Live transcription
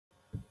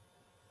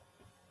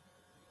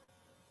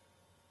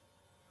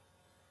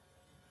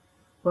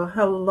Well,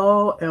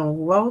 hello and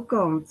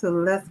welcome to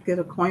Let's Get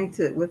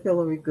Acquainted with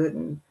Hillary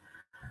Gooden.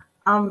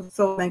 I'm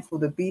so thankful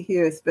to be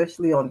here,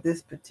 especially on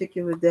this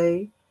particular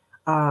day.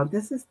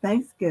 This is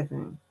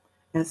Thanksgiving.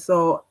 And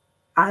so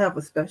I have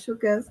a special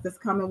guest that's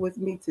coming with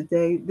me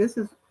today. This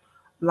is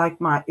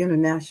like my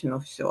international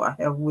show. I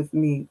have with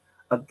me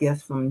a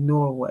guest from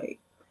Norway.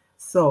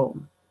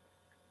 So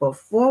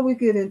before we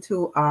get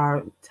into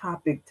our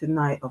topic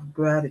tonight of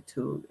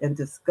gratitude and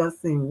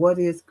discussing what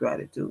is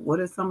gratitude,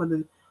 what are some of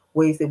the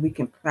ways that we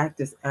can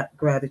practice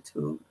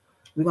gratitude,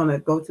 we're going to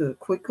go to a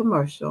quick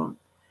commercial.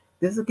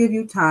 This will give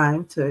you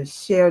time to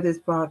share this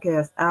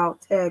broadcast out,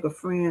 tag a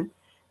friend,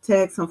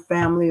 tag some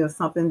family or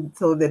something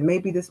so that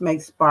maybe this may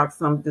spark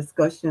some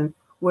discussion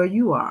where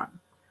you are.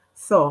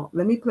 So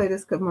let me play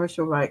this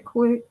commercial right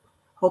quick.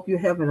 Hope you're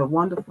having a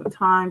wonderful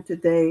time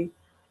today.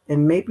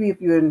 And maybe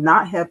if you're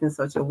not having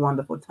such a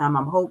wonderful time,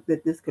 I hope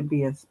that this could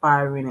be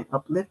inspiring and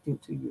uplifting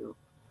to you.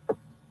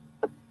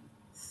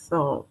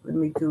 So let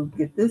me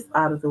get this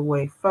out of the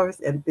way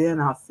first, and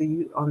then I'll see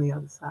you on the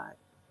other side.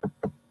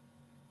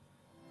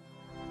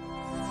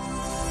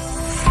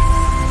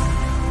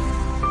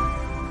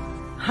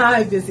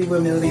 Hi, busy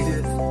women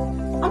leaders.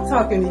 I'm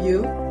talking to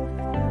you.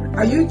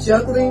 Are you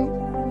juggling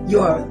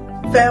your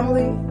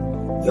family,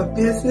 your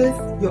business,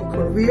 your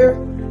career,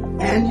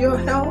 and your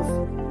health?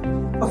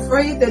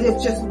 Afraid that if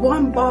just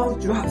one ball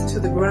drops to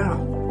the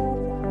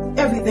ground,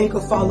 everything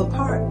could fall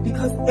apart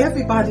because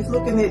everybody's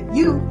looking at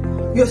you.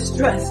 You're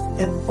stressed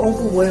and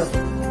overwhelmed.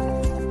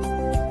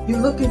 You're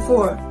looking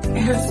for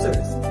answers,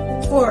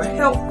 for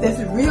help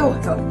that's real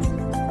help,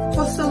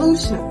 for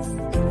solutions.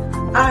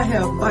 I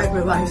have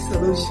Vibrant Life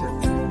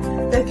Solutions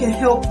that can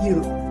help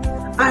you.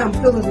 I am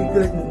Hillary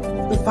Gooden,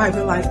 the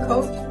Vibrant Life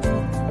Coach,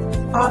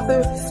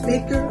 author,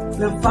 speaker,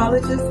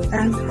 lymphologist,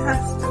 and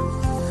pastor.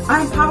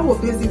 I empower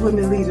busy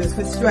women leaders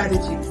with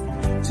strategies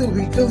to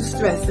reduce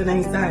stress and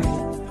anxiety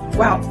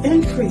while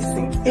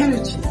increasing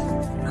energy,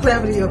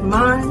 clarity of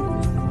mind,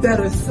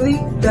 better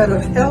sleep, better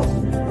health,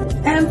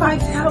 and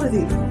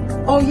vitality.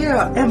 Oh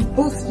yeah, and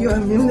boost your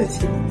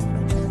immunity.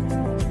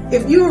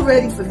 If you're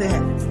ready for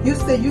that, you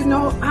say,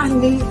 I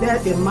need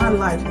that in my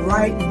life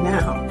right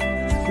now.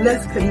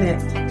 Let's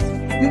connect.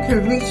 You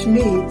can reach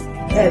me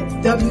at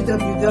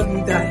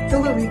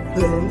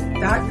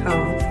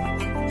www.hillarygooden.com.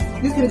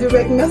 You can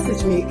direct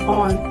message me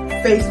on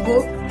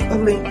Facebook or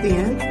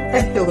LinkedIn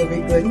at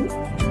Hillary Gooden.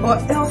 Or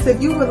else if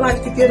you would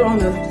like to get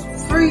on a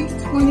free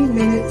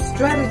 20-minute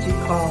strategy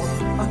call,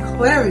 a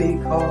clarity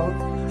call,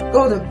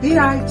 go to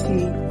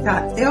bit.ly/Hillary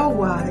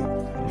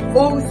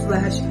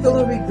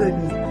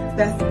Gooden.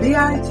 That's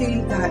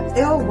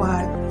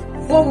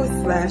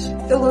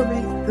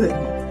bit.ly/Hillary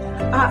Gooden.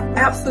 I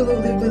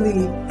absolutely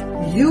believe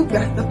you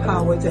got the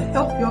power to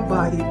help your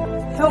body,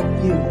 help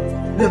you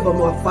live a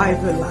more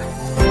vibrant life.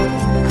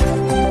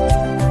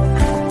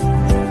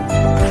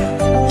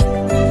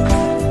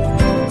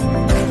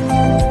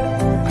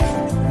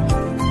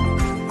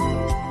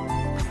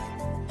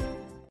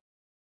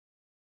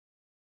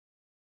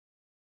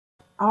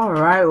 All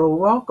right, well,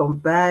 welcome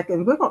back.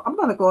 And I'm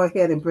going to go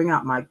ahead and bring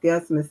out my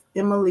guest, Miss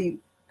Emilie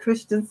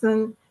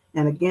Christensen.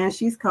 And again,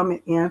 she's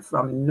coming in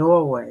from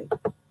Norway.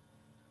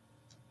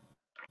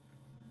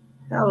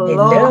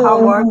 Hello,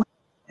 how are you?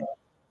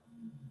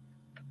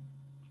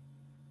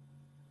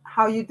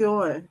 How you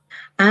doing?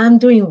 I'm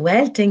doing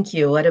well, thank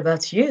you. What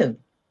about you?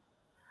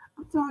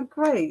 I'm doing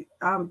great.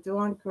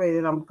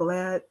 And I'm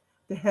glad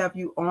to have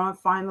you on.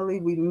 Finally,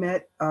 we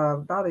met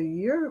about a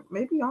year,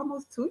 maybe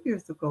almost 2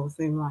 years ago, it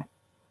seemed like.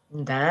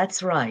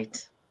 That's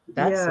right.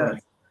 That's Yes.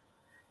 right.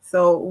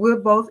 So we're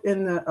both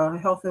in the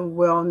health and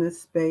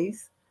wellness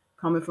space,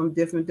 coming from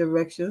different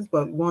directions,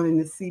 but wanting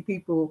to see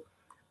people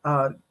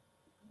uh,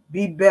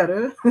 be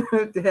better,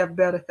 to have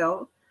better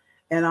health,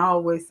 and I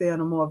always say in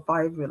a more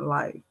vibrant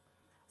life.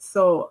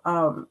 So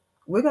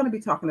we're going to be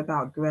talking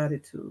about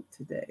gratitude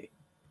today,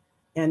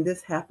 and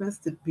this happens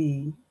to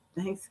be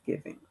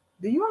Thanksgiving.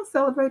 Do you all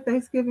celebrate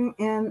Thanksgiving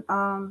in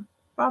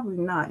probably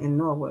not in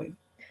Norway?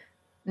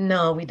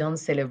 No, we don't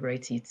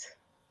celebrate it.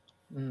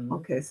 Mm.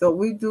 Okay, so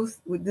we do.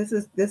 This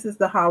is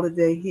the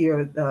holiday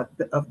here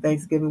of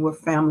Thanksgiving, where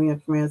family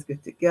and friends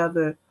get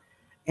together,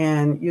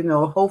 and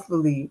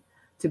hopefully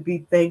to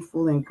be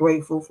thankful and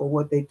grateful for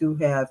what they do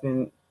have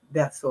and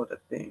that sort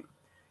of thing.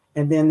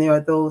 And then there are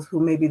those who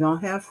maybe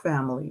don't have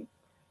family,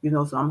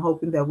 So I'm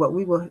hoping that what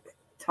we will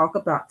talk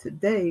about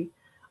today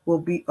will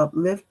be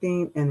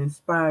uplifting and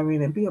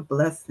inspiring and be a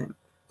blessing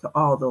to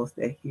all those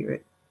that hear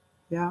it.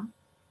 Yeah.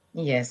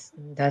 Yes,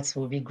 that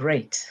will be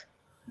great.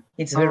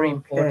 It's very Okay.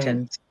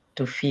 important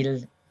to feel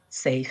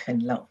safe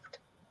and loved.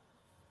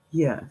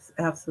 Yes,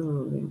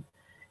 absolutely.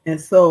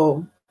 And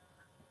so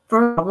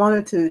first, I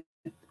wanted to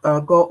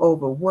go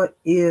over what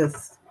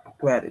is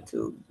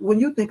gratitude. When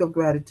you think of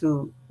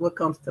gratitude, what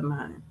comes to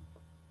mind?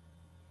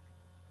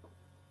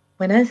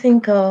 When I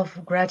think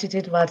of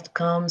gratitude, what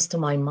comes to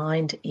my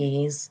mind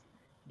is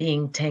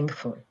being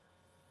thankful.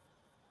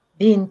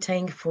 Being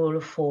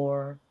thankful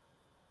for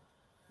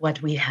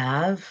what we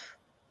have,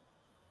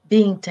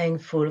 being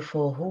thankful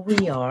for who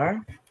we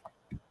are,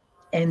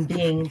 and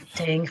being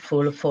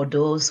thankful for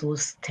those who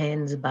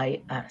stand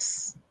by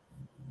us.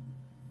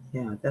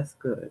 Yeah, that's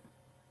good.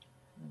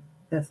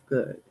 That's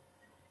good.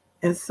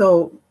 And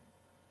so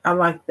I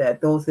like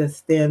that, those that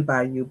stand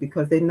by you,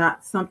 because they're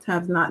not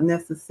sometimes not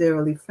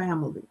necessarily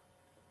family,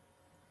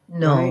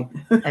 right? No,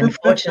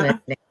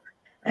 unfortunately,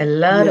 a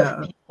lot of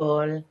Yeah,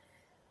 people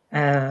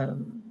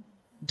um,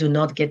 do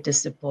not get the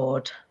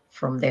support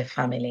from their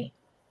family.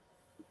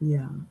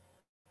 yeah.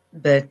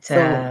 But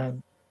So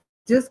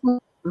just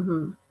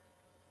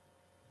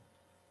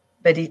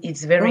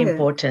it's go very ahead.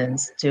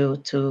 important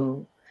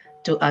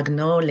to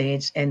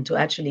acknowledge and to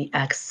actually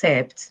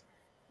accept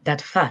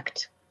that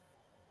fact,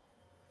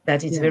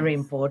 that it's very Yes,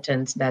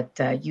 important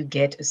that you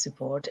get a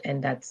support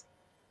and that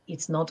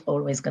it's not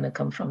always going to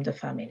come from the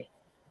family.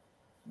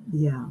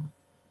 yeah,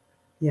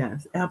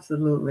 yes,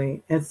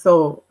 absolutely. And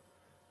so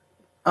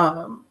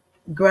um,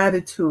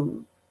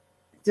 gratitude,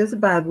 just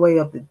by way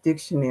of the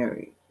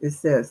dictionary, it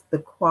says the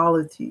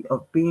quality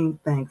of being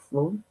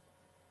thankful,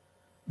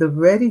 the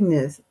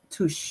readiness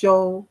to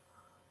show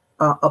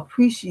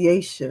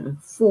appreciation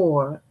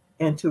for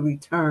and to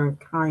return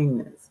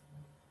kindness.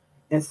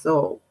 And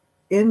so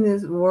in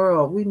this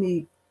world, we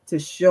need to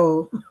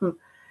show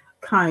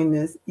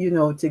kindness,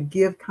 to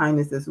give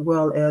kindness as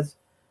well as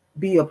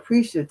be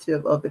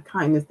appreciative of the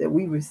kindness that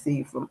we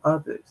receive from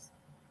others.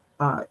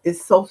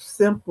 It's so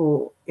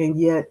simple, and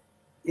yet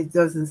it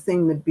doesn't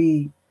seem to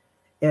be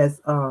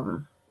as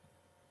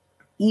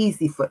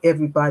easy for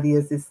everybody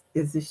as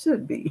it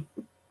should be.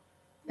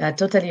 I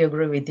totally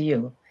agree with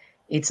you.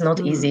 It's not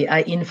Mm-hmm. easy.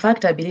 In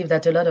fact, I believe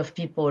that a lot of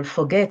people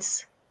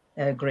forget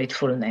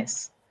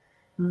gratefulness.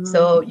 Mm-hmm.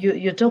 So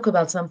you talk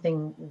about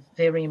something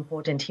very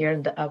important here,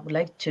 and I would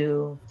like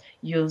to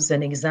use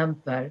an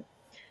example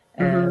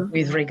Mm-hmm.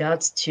 with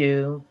regards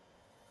to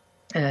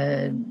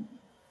uh,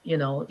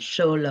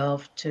 show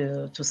love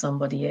to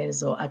somebody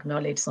else or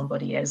acknowledge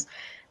somebody else.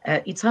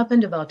 It's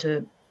happened about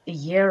a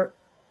year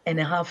and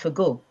a half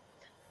ago.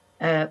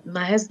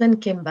 My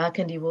husband came back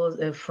and he was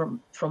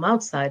from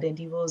outside and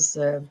he was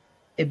a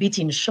bit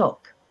in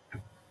shock.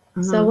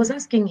 So I Mm-hmm. was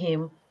asking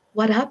him,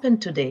 what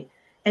happened today?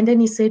 And then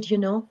he said,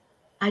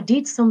 I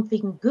did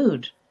something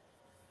good.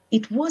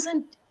 It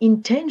wasn't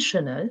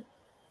intentional.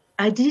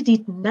 I did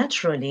it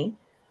naturally.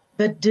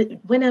 But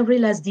when I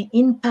realized the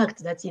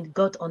impact that it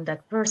got on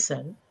that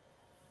person,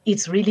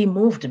 it's really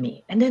moved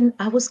me. And then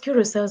I was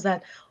curious. I was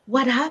like,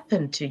 what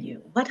happened to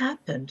you? What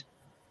happened?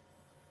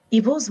 He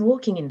was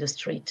walking in the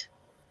street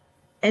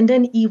and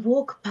then he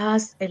walked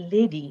past a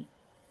lady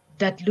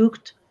that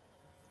looked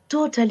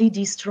totally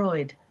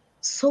destroyed,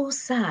 so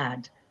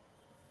sad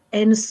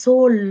and so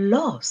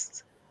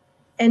lost.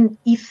 And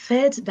he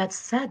felt that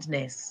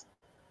sadness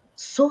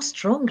so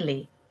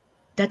strongly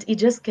that he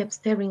just kept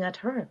staring at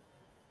her.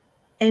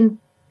 And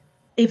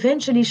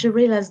eventually she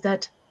realized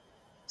that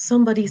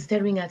somebody is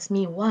staring at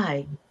me.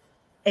 Why?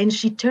 And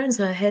she turns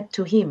her head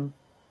to him.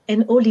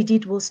 And all he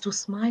did was to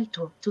smile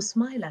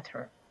at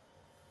her.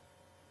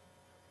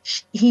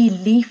 He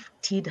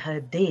lifted her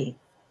day.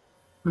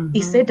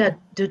 He Mm-hmm. said that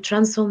the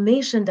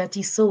transformation that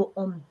he saw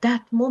on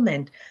that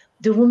moment,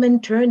 the woman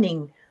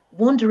turning,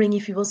 wondering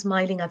if he was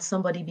smiling at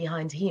somebody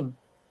behind him.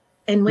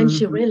 And when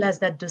she Mm-hmm.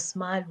 realized that the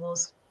smile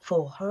was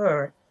for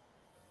her,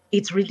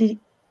 it really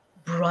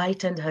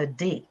brightened her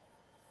day.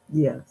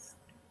 Yes,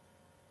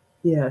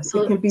 yes.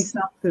 It So, can be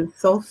something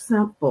so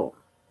simple.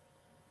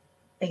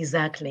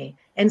 exactly.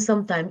 And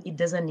sometimes it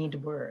doesn't need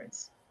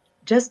words.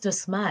 Just a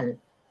smile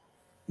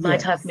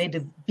might have Yes. made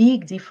a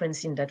big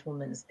difference in that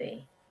woman's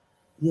day.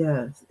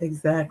 Yes,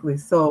 exactly.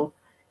 So,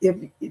 if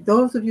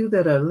those of you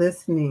that are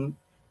listening,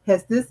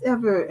 has this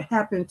ever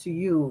happened to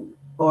you,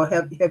 or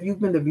have you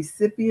been the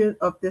recipient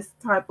of this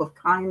type of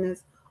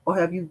kindness, or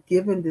have you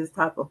given this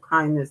type of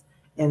kindness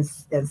and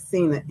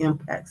seen an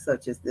impact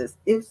such as this?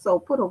 If so,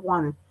 put a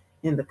one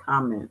in the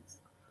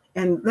comments,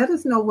 and let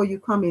us know where you're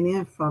coming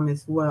in from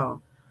as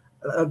well.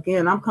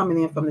 Again, I'm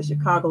coming in from the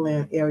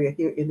Chicagoland area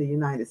here in the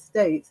United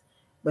States,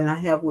 but I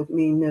have with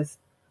me Miss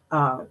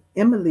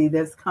Emilie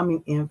that's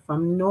coming in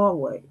from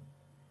Norway.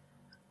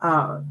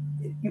 Uh,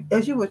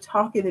 as you were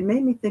talking, it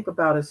made me think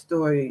about a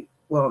story.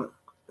 Well,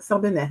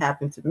 something that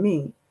happened to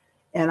me,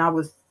 and I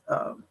was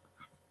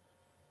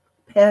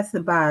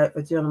passing by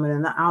a gentleman,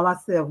 and all I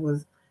said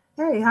was,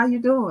 "Hey, how you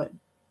doing?"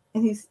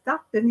 And he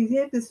stopped, and he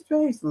had this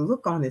strange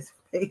look on his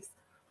face,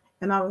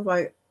 and I was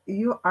like,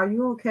 "You are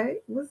you okay?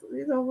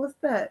 What's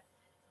that?"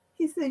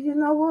 He said, "You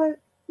know what?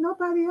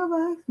 Nobody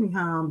ever asked me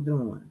how I'm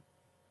doing."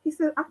 He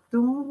said, "I'm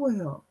doing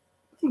well.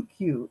 Thank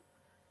you.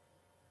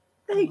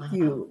 Thank Wow.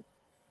 you."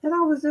 And I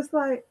was just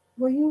like,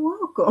 "Well, you're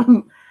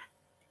welcome."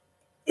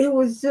 It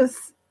was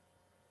just,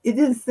 it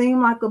didn't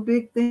seem like a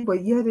big thing,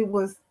 but yet it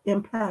was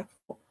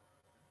impactful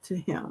to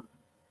him.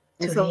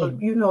 And To so,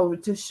 him.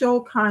 to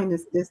show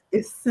kindness is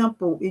it's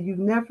simple. And you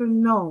never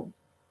know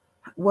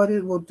what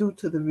it will do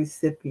to the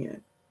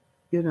recipient.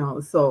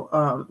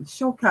 So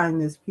show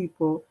kindness,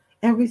 people,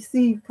 and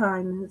receive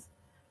kindness.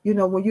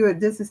 When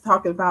this is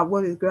talking about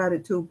what is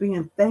gratitude,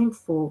 being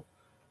thankful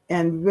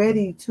and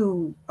ready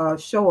to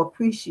show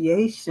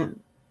appreciation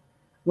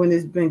when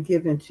it's been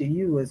given to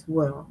you as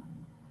well.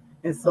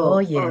 And Oh so, oh,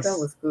 that yes.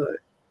 was good.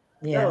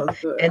 That Yeah. was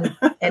good.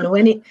 And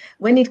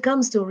when it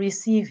comes to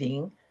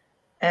receiving,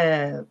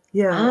 uh,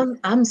 Yes.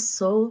 I'm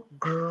so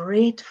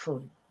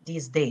grateful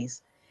these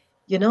days.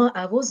 You know,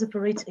 I was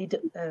operated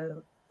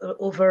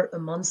over a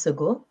month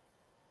ago,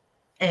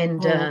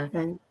 and Oh,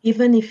 okay.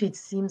 even if it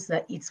seems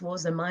that it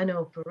was a minor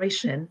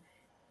operation,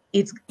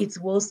 it's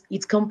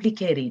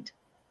complicated,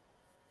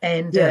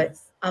 and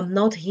Yes. I'm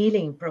not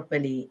healing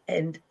properly,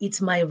 and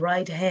it's my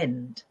right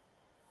hand.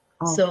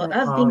 So Okay.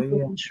 I've Oh, been yeah.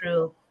 going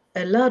through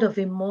a lot of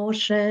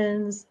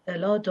emotions, a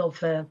lot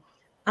of,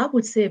 I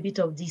would say, a bit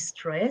of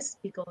distress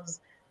because,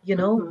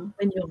 Hmm.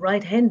 when you're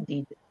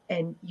right-handed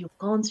and you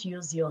can't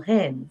use your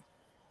hand,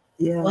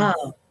 Yes.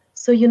 wow.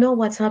 So you know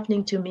what's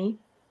happening to me?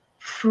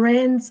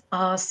 Friends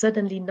are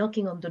suddenly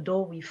knocking on the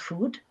door with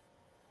food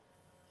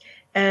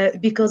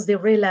because they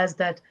realize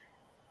that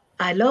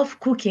I love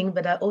cooking,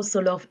 but I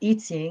also love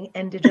eating,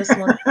 and they just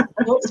want to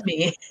support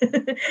me.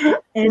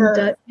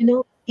 And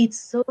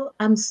Yes.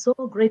 I'm so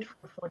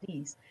grateful for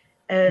this.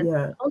 Uh,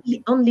 Yes.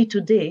 only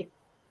today,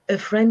 a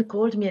friend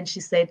called me and she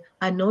said,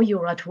 "I know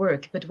you're at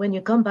work, but when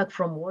you come back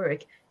from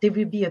work, there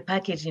will be a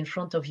package in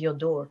front of your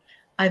door.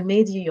 I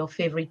made you your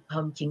favorite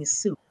pumpkin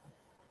soup."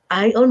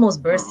 I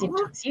almost burst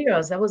into Oh,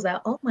 tears. I was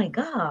like, "Oh my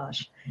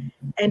gosh!"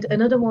 And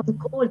another one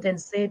called and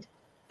said,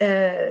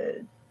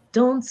 uh,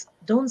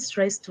 don't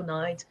stress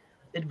tonight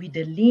that with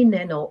the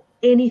linen or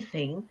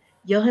anything,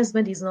 your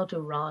husband is not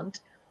around.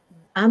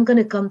 I'm going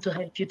to come to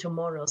help you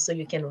tomorrow so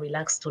you can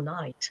relax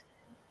tonight.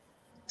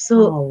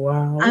 So oh,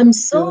 wow. I'm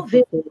That's so beautiful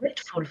very too.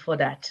 grateful for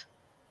that,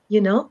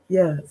 you know?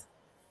 Yes.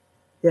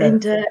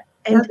 And Yes. uh,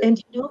 That.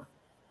 and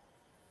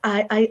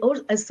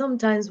I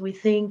sometimes we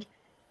think,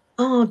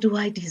 oh, do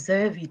I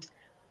deserve it?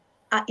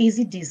 Is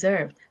it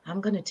deserved?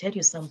 I'm going to tell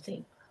you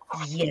something.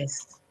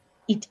 Yes,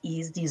 it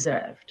is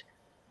deserved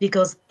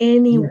because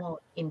Yeah. anyone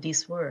in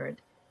this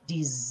world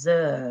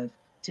deserve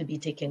to be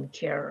taken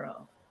care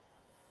of.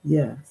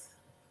 Yes.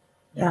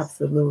 Yes.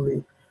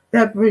 Absolutely.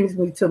 That brings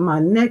me to my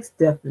next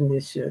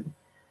definition,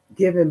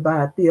 given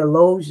by a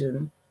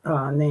theologian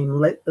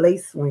named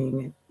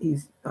Lacewing.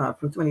 He's from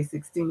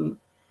 2016.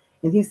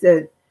 And he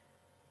said,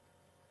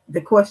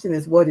 the question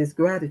is, what is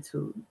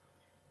gratitude?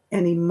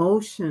 An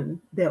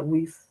emotion that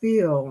we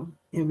feel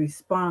in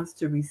response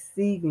to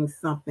receiving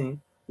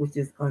something which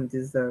is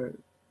undeserved.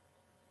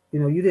 You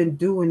know, you didn't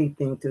do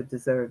anything to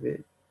deserve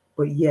it.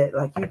 But yet,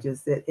 like you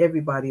just said,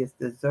 everybody is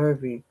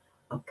deserving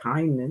of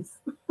kindness.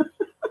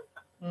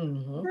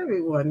 Hmm.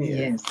 Everyone is.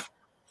 Yes.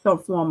 Some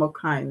form of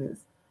kindness.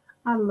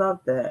 I love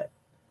that.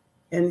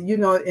 And you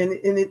know, and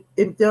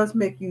it does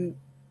make you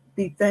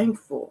be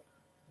thankful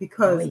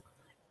Oh, because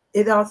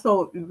it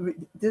also,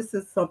 this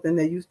is something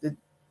that used to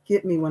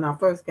get me when I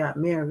first got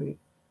married.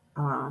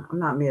 I'm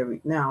not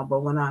married now,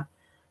 but when I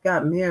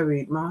got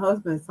married, my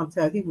husband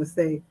sometimes he would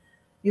say,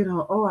 you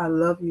know, oh, I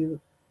love you.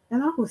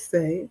 And I would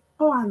say,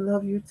 oh, I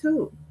love you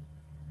too.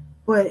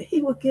 But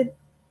he would get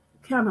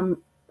kind of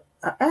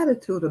an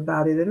attitude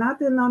about it. And I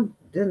did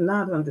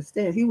not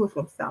understand. He was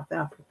from South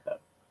Africa.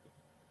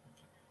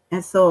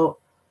 And so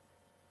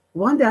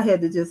one day I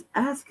had to just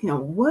ask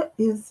him, what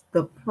is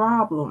the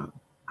problem?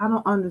 I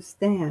don't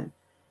understand.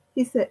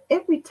 He said,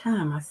 every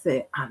time I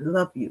say, I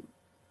love you,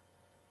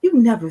 you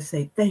never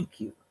say thank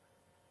you.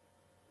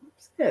 I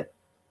said,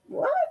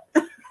 what?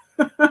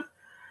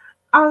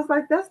 I was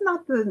like, that's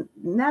not the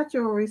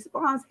natural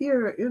response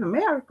here in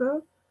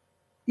America.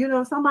 You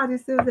know, somebody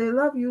says they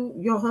love you,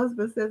 your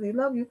husband says he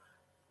love you.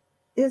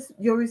 It's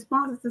your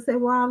response is to say,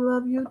 well, I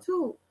love you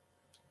too.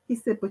 He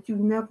said, but you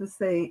never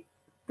say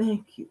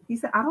thank you. He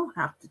said, I don't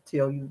have to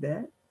tell you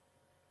that.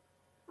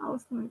 I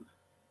was like,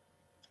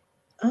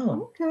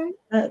 oh, okay,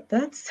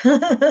 that's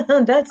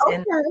that's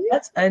and okay.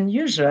 that's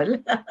unusual.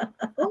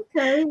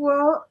 Okay,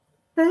 well,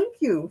 thank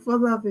you for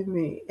loving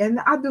me, and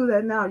I do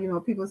that now. You know,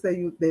 people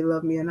say they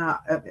love me, and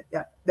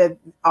that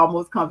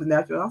almost comes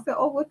natural. I say,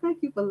 oh well,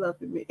 thank you for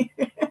loving me,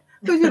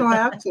 because you don't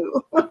have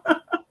to.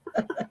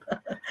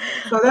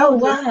 So that Oh,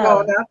 was just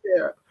thrown wow. out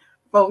there,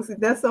 folks.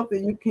 That's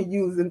something you can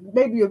use, and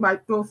maybe it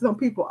might throw some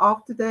people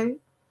off today.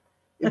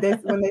 If they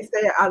when they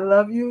say I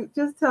love you,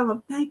 just tell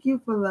them thank you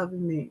for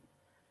loving me.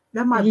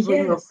 That might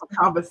bring up Yes. a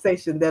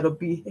conversation that'll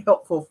be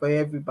helpful for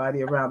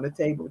everybody around the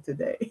table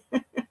today.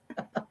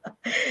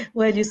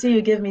 Well, you see,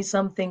 you give me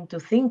something to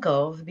think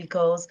of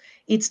because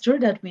it's true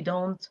that we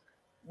don't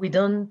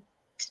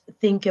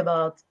think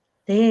about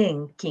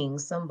thanking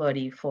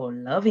somebody for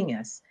loving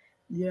us.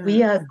 We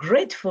Yes, are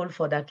grateful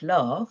for that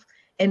love,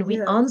 and we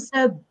yes,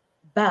 answer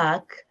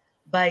back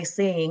by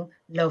saying,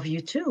 "Love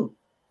you too."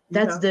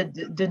 That's yeah,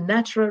 the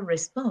natural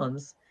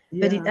response.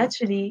 But it's yeah.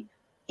 actually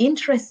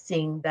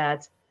interesting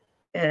that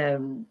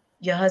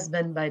your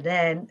husband by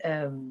then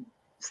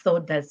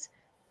thought that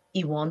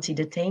he wanted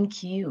a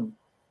thank you.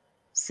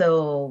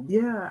 So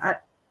Yeah,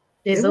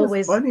 there's it was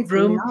always funny to me.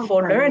 room I was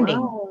for like,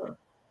 learning. wow.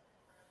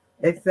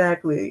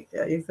 Exactly.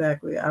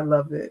 Exactly. I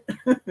love it.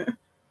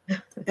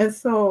 And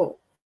so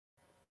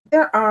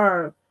there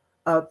are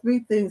three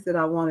things that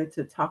I wanted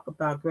to talk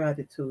about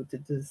gratitude to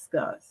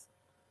discuss.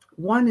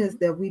 One is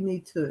that we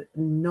need to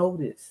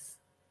notice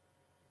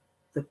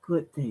the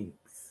good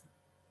things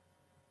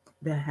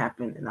that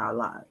happen in our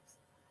lives.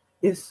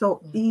 It's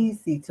so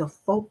easy to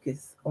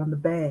focus on the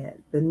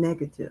bad, the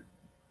negative,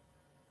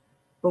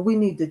 but we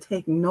need to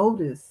take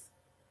notice,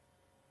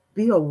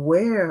 be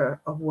aware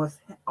of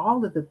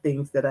all of the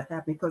things that are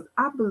happening, because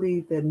I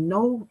believe that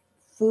no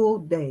full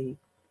day,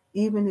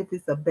 even if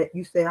it's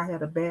you say I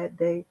had a bad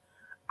day,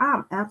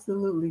 I'm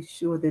absolutely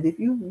sure that if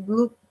you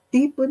look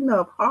deep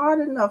enough,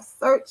 hard enough,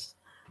 search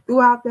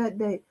throughout that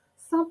day,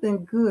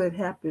 something good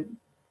happened.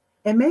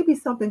 And maybe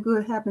something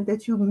good happened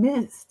that you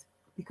missed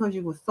because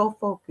you were so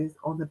focused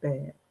on the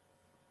bad.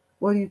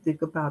 What do you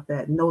think about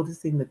that?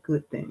 Noticing the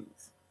good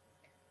things.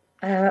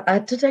 I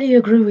totally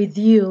agree with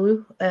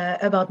you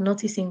about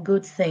noticing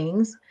good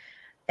things.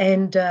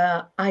 And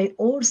I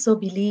also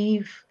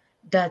believe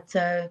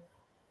that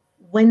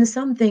when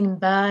something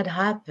bad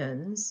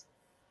happens,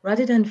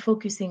 rather than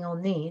focusing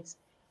on it,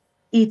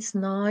 it's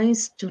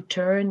nice to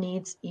turn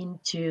it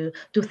into,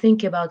 to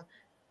think about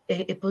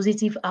a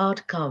positive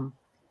outcome.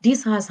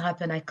 This has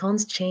happened, I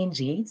can't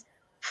change it.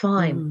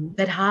 Fine, Mm-hmm.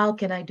 but how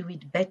can I do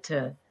it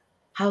better?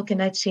 How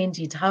can I change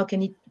it? How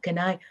can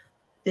I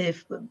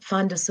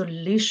find a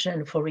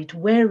solution for it?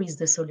 Where is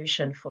the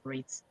solution for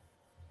it?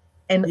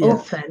 And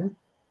Yes. often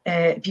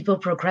people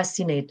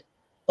procrastinate,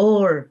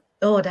 or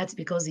oh, that's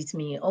because it's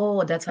me.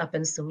 Oh, that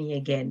happens to me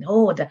again.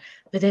 Oh, that.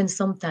 But then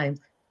sometimes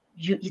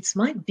it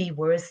might be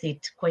worth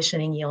it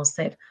questioning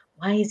yourself.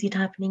 Why is it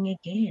happening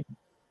again?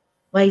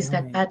 Why is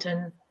that Right.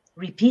 pattern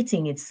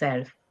repeating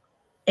itself?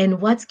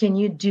 And what can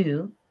you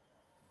do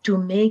to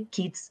make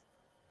it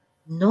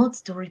not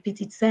to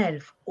repeat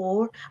itself?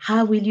 Or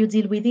how will you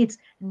deal with it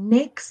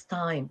next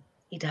time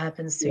it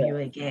happens to you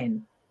Yeah.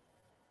 again?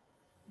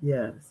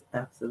 Yes.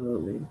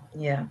 Absolutely.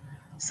 Yeah.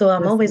 So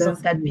I'm always of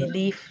That's that good.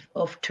 belief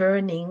of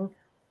turning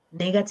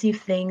negative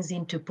things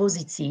into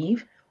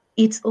positive.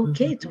 It's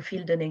okay Mm-hmm. to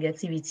feel the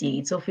negativity.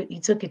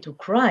 It's okay to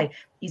cry.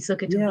 It's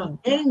okay to be Yeah.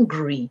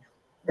 angry.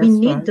 We That's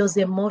need right. those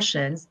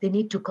emotions. They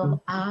need to come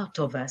Mm-hmm. out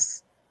of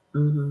us.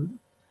 Mm-hmm.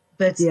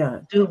 But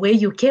Yeah. the way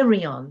you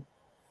carry on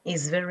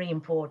is very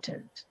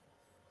important.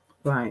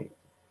 Right.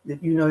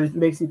 It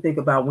makes you think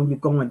about when you're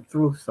going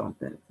through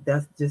something.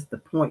 That's just the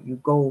point. You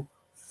go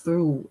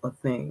through a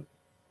thing.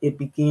 It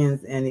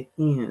begins and it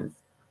ends,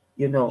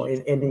 Yes.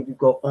 and then you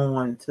go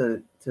on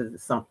to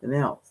something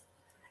else.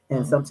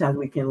 And Mhm. sometimes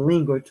we can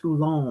linger too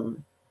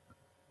long,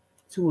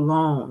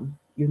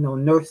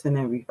 nursing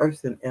and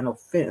rehearsing an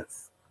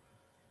offense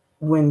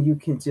when you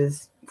can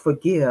just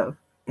forgive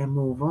and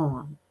move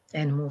on,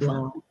 And move you on.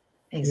 know.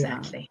 Yeah.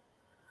 Exactly.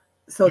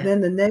 So Yeah.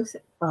 then the next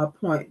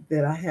point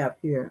that I have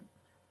here.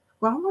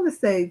 Well, I want to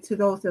say to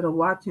those that are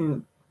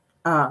watching,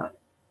 uh,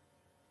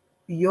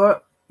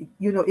 your,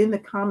 in the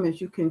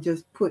comments, you can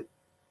just put,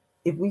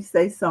 if we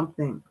say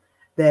something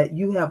that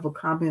you have a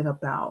comment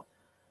about,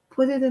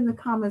 put it in the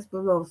comments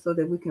below so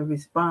that we can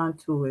respond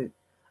to it.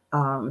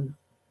 Um,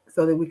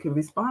 so that we can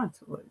respond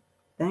to it.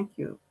 Thank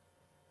you.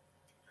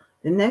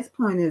 The next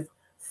point is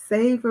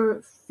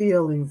savor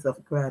feelings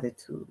of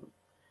gratitude.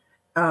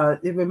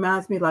 It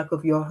reminds me like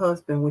of your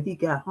husband when he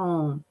got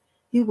home,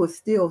 he was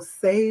still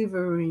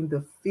savoring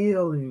the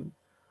feeling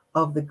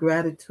of the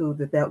gratitude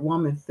that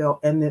woman felt,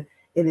 and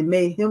it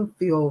made him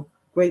feel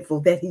grateful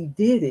that he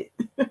did it.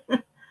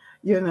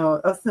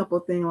 A simple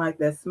thing like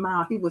that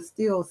smile. He was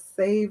still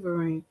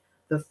savoring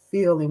the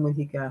feeling when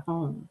he got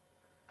home.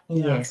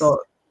 Yeah, Yes. so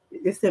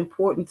it's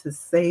important to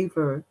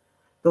savor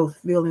those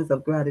feelings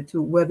of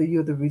gratitude, whether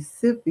you're the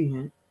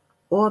recipient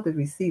or the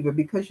receiver,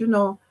 because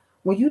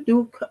when you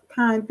do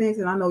kind things,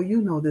 and I know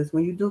you know this,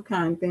 when you do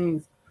kind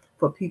things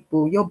for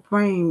people, your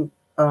brain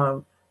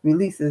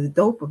releases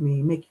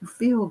dopamine, make you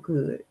feel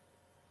good,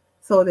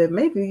 so that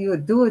maybe you'll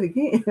do it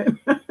again.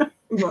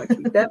 You want to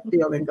keep that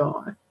feeling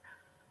going.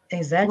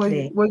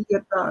 Exactly. What are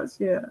your thoughts?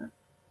 Yeah.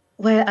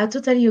 Well, I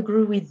totally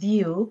agree with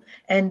you,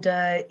 and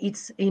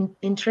it's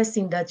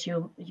interesting that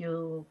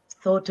you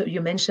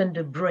mentioned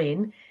the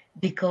brain,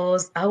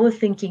 because our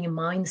thinking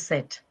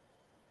mindset,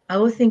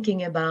 our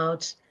thinking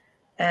about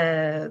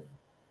uh,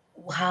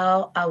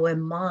 how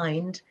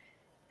um,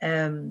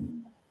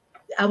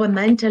 our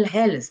mental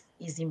health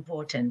is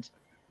important,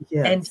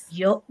 and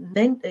Yes.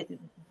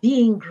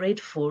 being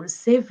grateful,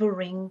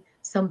 savoring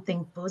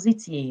something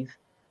positive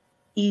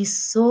is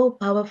so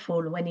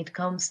powerful when it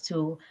comes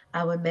to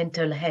our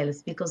mental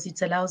health, because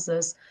it allows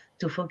us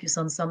to focus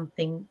on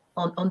something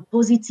on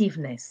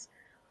positiveness,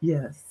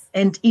 Yes.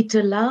 and it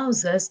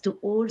allows us to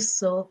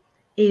also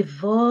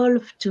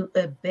evolve to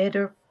a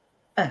better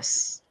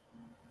us.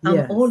 I'm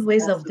Yes.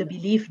 always of the Absolutely.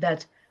 belief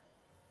that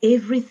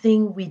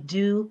everything we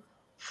do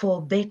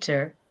for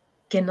better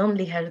can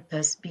only help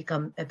us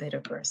become a better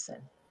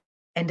person,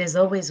 and there's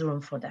always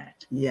room for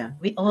that. Yeah.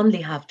 We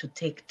only have to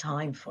take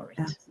time for it.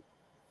 Absolutely.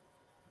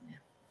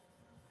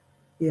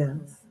 Yes.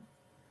 Mhm.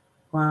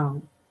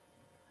 Wow.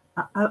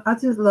 I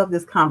just love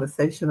this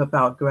conversation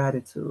about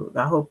gratitude.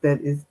 I hope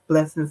that is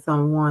blessing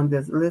someone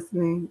that's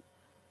listening.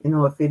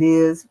 If it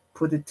is,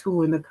 put a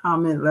two in the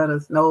comment, let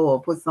us know,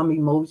 or put some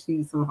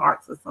emojis, some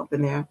hearts or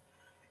something there.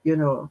 You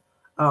know,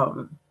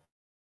 um,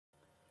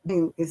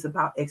 it's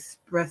about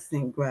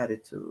expressing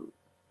gratitude.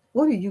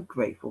 What are you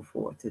grateful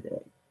for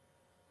today?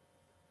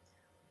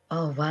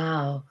 Oh,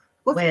 wow.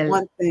 What's Well,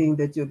 one thing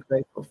that you're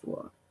grateful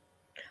for?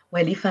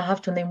 well, if I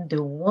have to name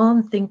the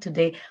one thing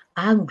today,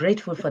 I'm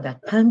grateful for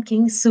that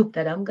pumpkin soup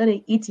that I'm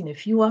gonna eat in a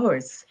few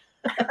hours.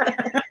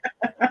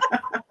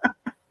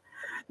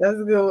 That's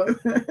a good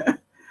one.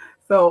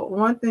 So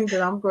one thing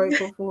that I'm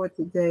grateful for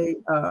today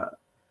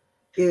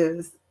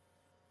is,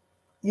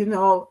 you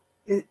know,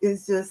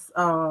 it's just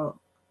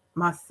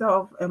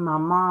myself and my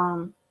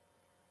mom,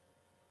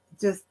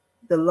 just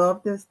the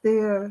love that's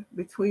there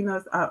between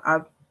us.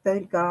 I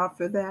thank God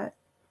for that,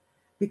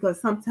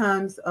 because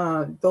sometimes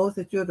those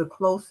that you're the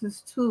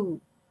closest to,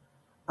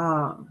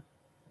 uh,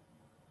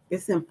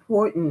 it's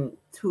important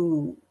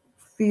to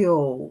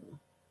feel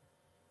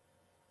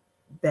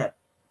that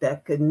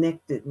that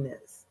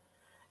connectedness,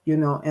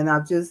 and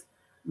I've just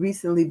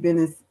recently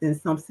been in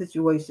some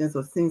situations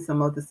or seen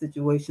some other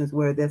situations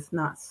where that's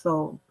not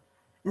so.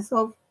 And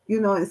so,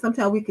 and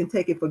sometimes we can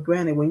take it for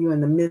granted when you're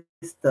in the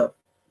midst of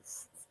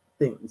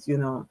things.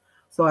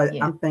 So I'm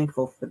Yeah,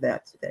 thankful for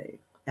that today.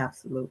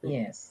 Absolutely.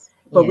 yes,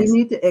 But we yes.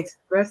 need to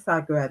express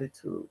our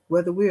gratitude,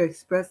 whether we're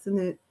expressing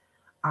it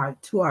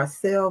to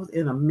ourselves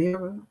in a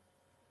mirror.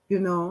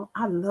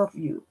 I love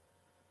you.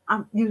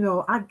 I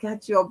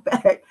got your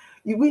back.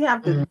 We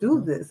have to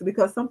do Mhm. this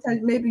because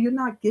sometimes maybe you're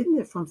not getting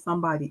it from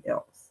somebody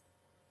else.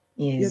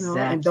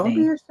 And don't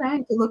be Exactly.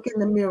 ashamed to look in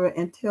the mirror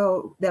and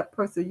tell that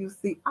person you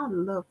see, I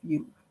love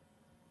you.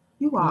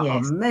 You are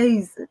Yes.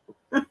 amazing.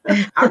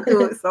 I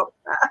do it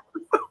sometimes,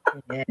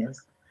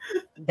 Yes.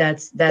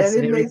 That's and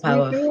it very makes me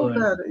feel powerful.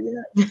 better.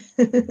 Yeah,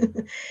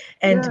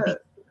 And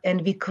yeah,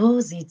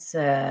 because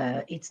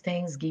it's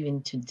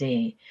Thanksgiving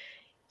today,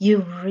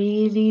 you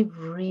really,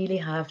 really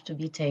have to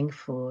be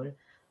thankful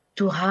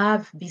to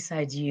have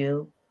beside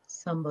you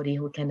somebody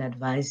who can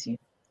advise you,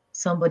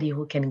 somebody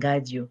who can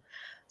guide you.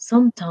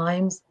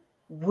 Sometimes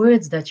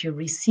words that you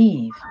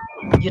receive,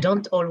 you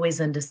don't always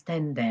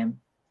understand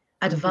them.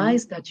 hmm,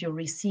 Advice that you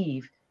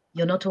receive,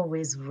 you're not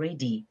always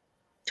ready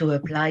to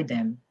apply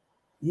them.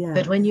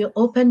 But yes, when you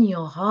open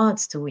your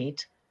hearts to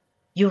it,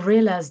 you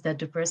realize that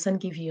the person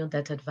giving you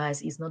that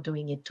advice is not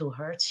doing it to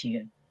hurt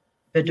you,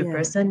 but the yes,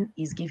 person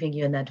is giving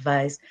you an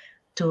advice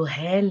to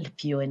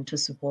help you and to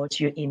support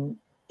you in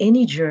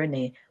any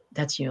journey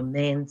that you're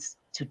meant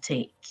to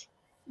take.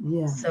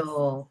 yes,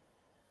 So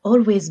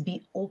always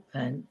be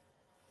open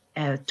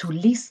to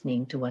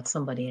listening to what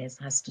somebody else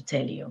has to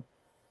tell you,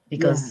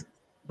 yes, because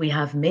we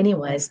have many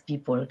wise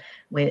people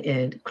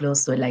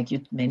close to, like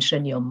you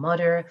mentioned, your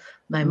mother.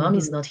 My mom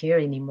is hmm, not here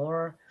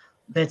anymore,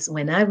 but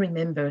when I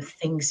remember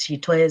things she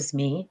tells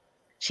me,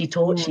 she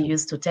yes,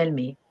 used to tell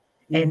me,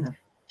 and yes,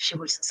 she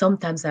would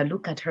sometimes I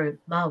look at her,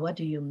 Ma, what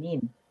do you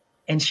mean?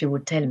 And she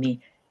would tell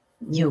me,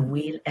 you yes.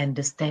 will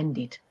understand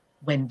it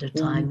when the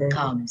One time day,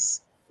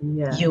 comes.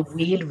 You yes.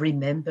 will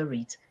remember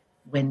it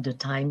when the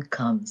time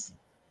comes.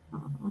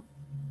 Uh-huh.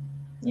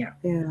 Yeah.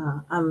 Yeah,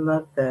 I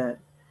love that.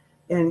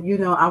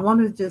 And I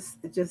want to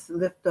just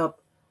lift up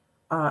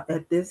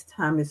at this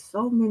time is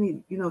so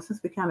many, since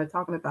we're kind of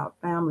talking about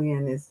family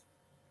and it's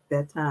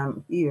that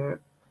time here,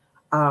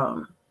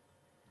 um,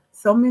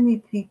 so many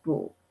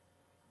people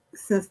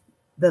since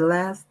the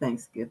last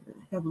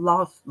Thanksgiving have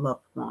lost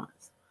loved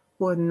ones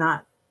who are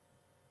not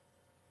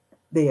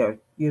there,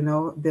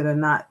 that are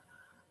not,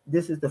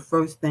 this is the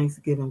first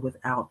Thanksgiving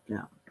without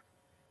them.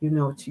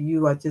 To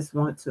you, I just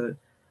want to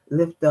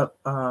lift up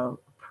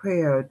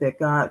prayer that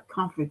God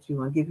comfort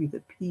you and give you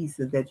the peace,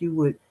 and that you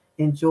would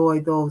enjoy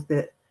those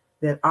that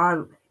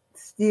are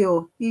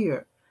still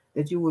here,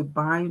 that you would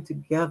bind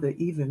together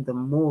even the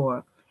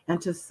more, and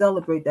to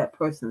celebrate that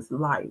person's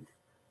life,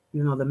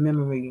 the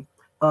memory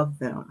of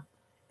them.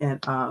 And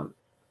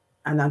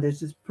I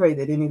just pray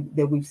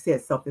that we've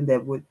said something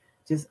that would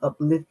just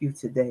uplift you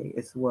today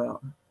as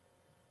well.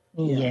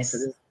 Yeah,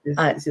 because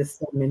Yes. it's just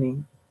so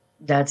many.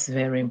 That's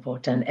very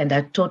important. And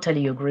I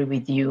totally agree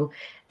with you.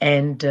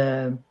 And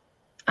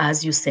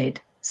as you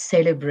said,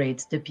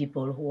 celebrate the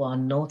people who are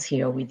not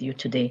here with you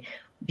today,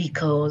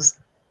 because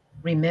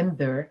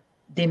remember,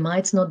 they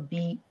might not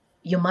be,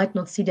 you might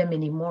not see them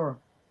anymore,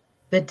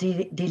 but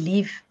they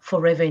live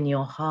forever in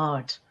your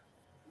heart.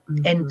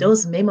 And Hmm.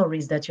 those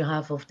memories that you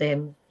have of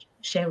them,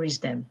 cherish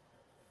them.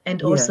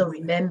 And Yes. also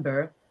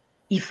remember,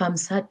 if I'm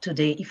sad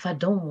today, if I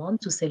don't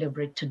want to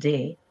celebrate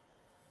today,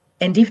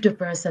 and if the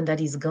person that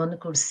is gone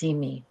could see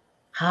me,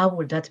 how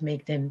would that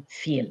make them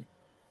feel?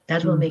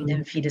 That will make Hmm.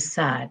 them feel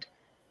sad,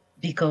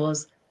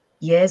 because,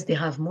 yes, they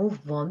have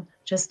moved on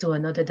just to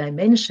another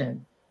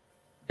dimension,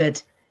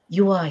 but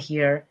you are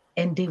here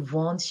and they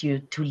want you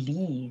to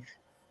live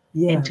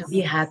and to be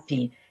Yes.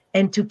 happy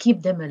and to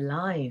keep them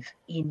alive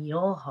in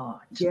your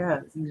heart,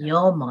 Yes. in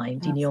your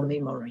mind, in your Absolutely.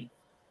 memory.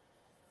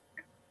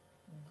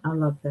 I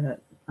love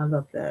that. I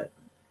love that.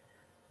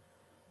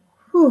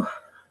 Whew.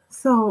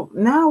 So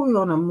now we're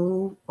going to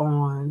move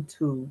on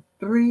to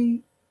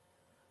three.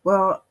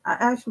 Well, I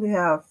actually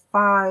have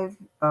five,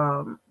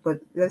 but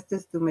let's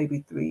just do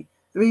maybe three.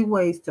 Three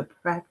ways to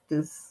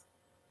practice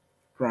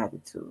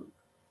gratitude.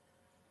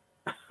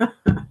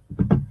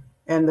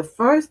 And the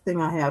first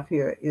thing I have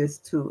here is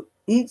to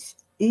each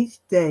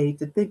day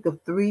to think of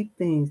three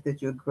things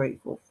that you're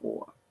grateful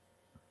for.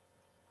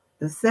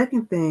 The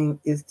second thing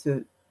is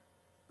to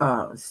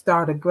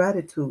start a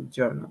gratitude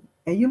journal,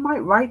 and you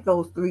might write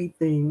those three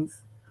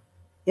things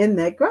in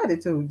that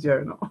gratitude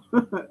journal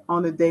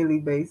on a daily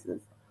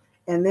basis.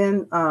 And then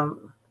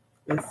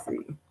let's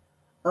see,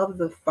 of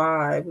the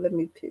five, let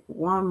me pick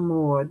one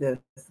more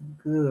that's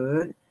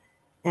good.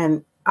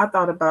 And I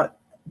thought about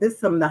this,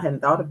 something I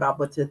hadn't thought about,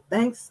 but to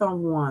thank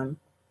someone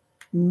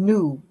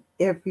new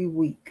every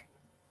week,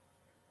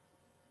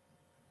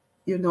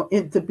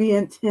 and to be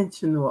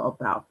intentional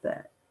about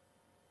that.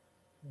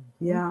 Mhm.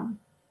 Yeah.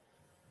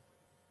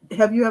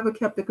 Have you ever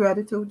kept a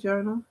gratitude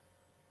journal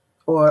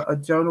or a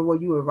journal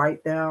where you would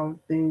write down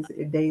things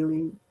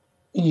daily?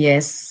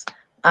 Yes,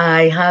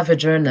 I have a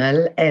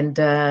journal, and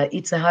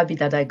it's a habit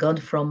that I got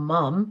from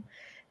mom.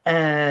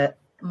 Uh,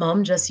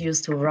 Mom just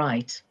used to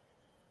write,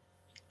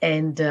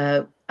 and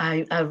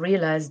I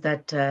realized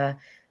that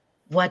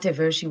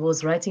whatever she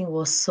was writing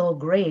was so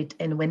great,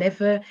 and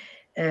whenever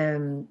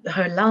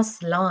her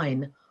last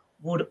line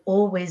would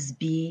always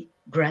be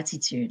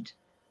gratitude.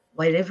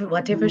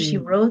 Whatever she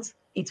Mm, wrote,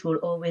 it will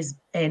always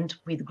end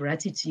with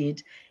gratitude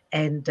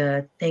and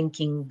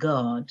thanking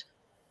God.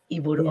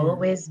 It would yeah.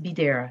 always be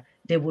there.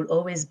 There would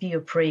always be a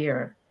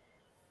prayer.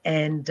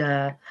 And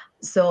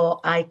so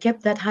I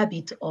kept that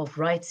habit of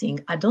writing.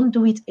 I don't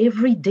do it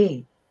every day.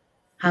 Mm,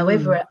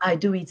 However, I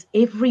do it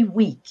every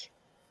week.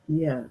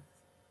 yeah.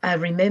 I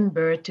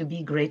remember to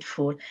be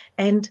grateful.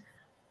 And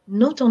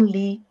not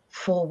only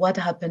for what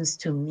happens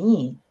to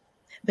me,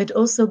 but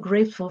also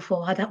grateful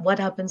for what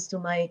happens to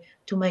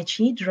my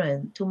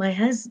children, to my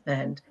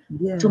husband,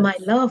 to Yes. my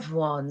loved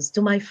ones,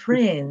 to my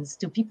friends,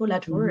 to people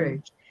at Hmm.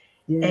 work.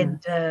 Yes.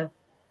 And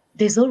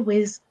there's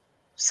always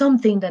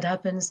something that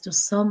happens to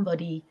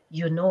somebody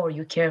you know or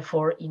you care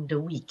for in the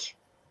week.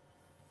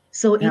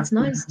 So it's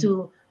nice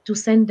Absolutely. to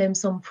send them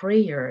some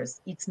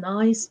prayers. It's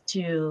nice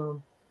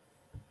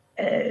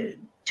uh,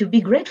 to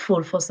be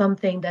grateful for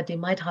something that they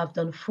might have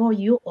done for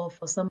you or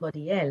for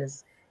somebody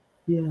else.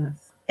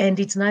 Yes. And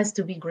it's nice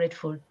to be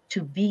grateful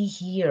to be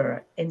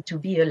here and to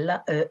be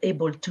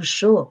able to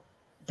show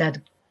that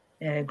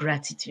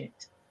gratitude.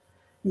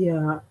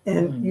 Yeah.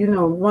 And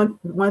Mm.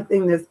 one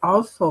thing that's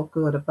also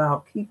good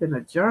about keeping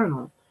a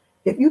journal,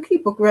 if you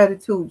keep a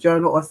gratitude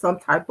journal or some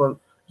type of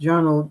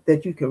journal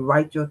that you can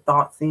write your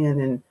thoughts in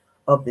and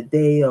of the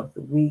day, of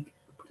the week,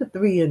 put a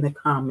three in the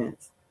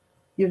comments.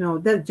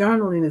 That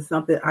journaling is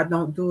something I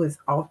don't do as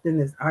often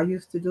as I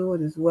used to do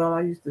it as well.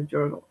 I used to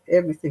journal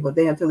every single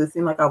day until it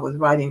seemed like I was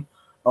writing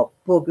a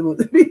book. It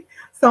would be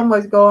so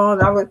much going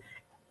on. I would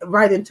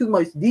write in too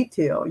much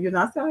detail.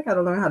 I said I got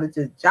to learn how to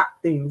just jot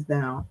things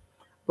down.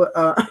 But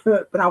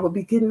but I would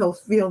be getting those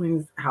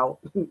feelings out,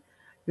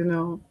 you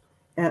know,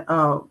 and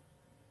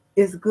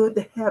it's good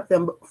to have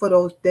them for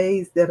those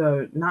days that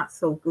are not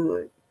so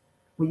good,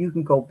 when you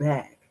can go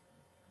back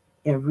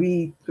and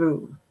read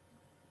through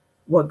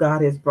what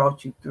God has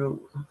brought you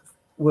through,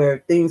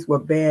 where things were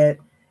bad,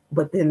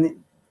 but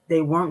then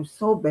they weren't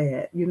so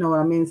bad. You know what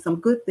I mean? Some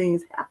good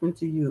things happened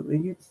to you,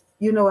 and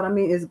you know what I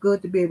mean. It's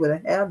good to be able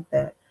to have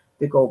that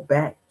to go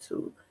back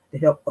to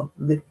help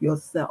uplift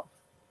yourself.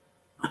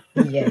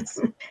 Yes.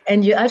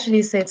 And you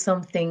actually said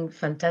something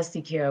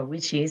fantastic here,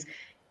 which is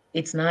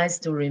it's nice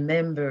to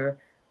remember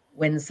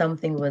when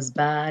something was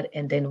bad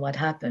and then what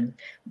happened.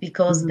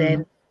 Because Hmm.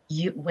 then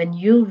when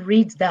you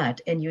read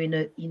that and you're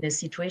in a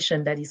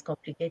situation that is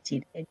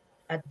complicated, and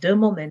at the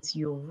moment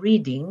you're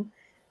reading,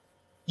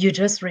 you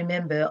just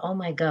remember, oh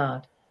my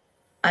God,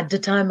 at the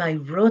time I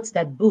wrote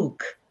that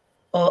book,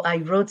 or I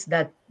wrote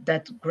that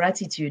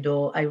gratitude,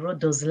 or I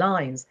wrote those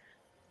lines,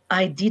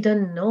 I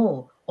didn't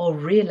know or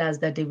realize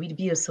that there will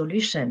be a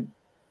solution.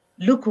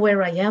 Look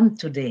where I am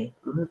today.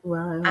 I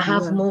Well,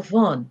 have yeah. moved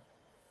on.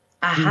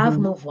 I have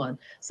Hmm. moved on.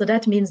 So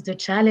that means the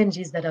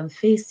challenges that I'm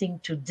facing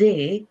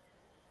today,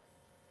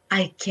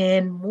 I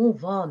can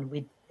move on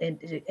with,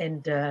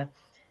 and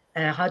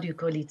how do you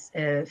call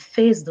it?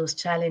 Face those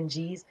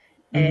challenges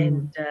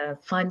and Hmm.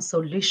 find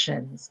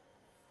solutions,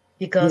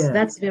 because Yes,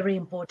 that's very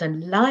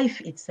important. Life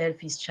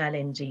itself is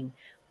challenging,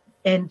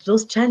 and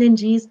those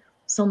challenges,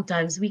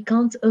 sometimes we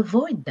can't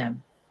avoid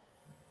them,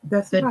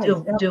 that's but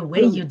right. the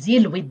way Absolutely. you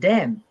deal with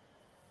them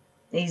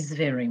is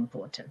very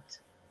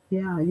important.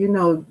 Yeah,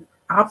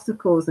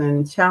 obstacles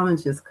and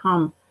challenges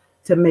come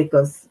to make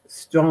us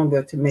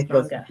stronger, to make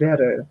us Stronger.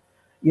 better,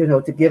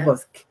 to give Yeah.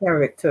 us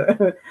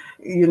character.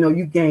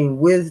 You gain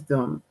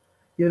wisdom.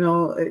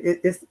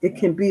 It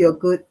can be a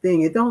good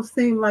thing. It don't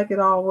seem like it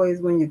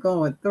always when you're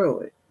going through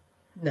it,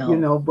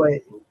 No.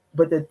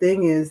 but the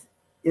thing is,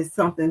 it's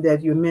something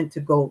that you're meant to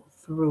go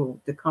through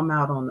to come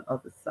out on the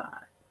other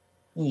side.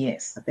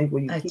 Yes. I think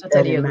when you I keep that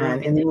totally in agree mind,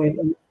 with and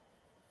you.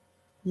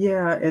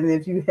 yeah, and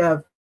if you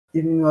have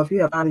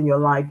God in your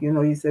life,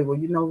 you say, well,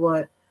 you know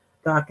what,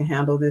 God can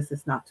handle this.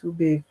 It's not too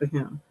big for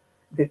Him,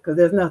 because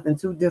there's nothing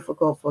too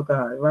difficult for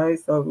God, right?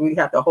 So we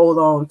have to hold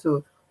on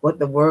to what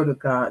the Word of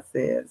God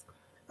says.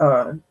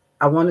 Uh,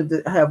 I wanted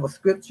to have a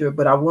scripture,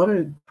 but I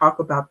wanted to talk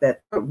about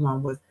that third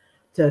one was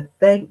to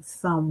thank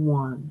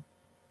someone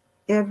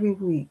every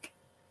week.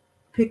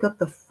 Pick up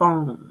the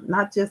phone,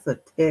 not just a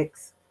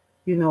text.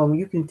 You know,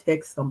 you can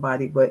text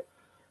somebody, but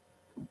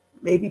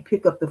maybe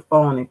pick up the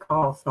phone and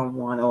call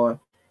someone, or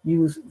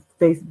use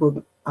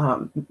Facebook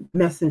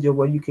Messenger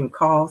where you can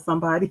call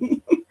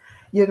somebody,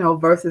 you know,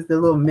 versus the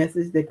little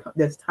message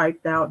that's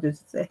typed out.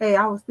 Just say, hey,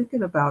 I was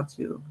thinking about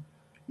you.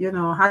 You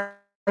know, how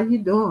you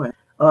doing?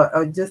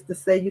 Or just to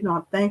say, you know,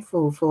 I'm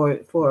thankful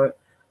for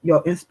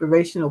your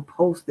inspirational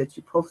post that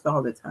you post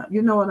all the time.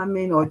 You know what I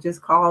mean? Or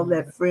just call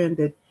that friend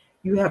that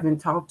you haven't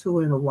talked to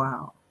in a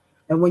while.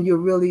 And when you're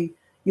really,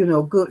 you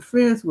know, good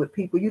friends with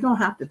people, you don't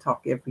have to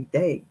talk every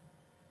day,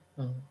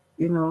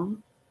 you know.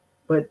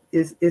 But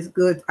it's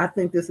good. I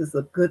think this is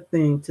a good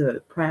thing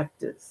to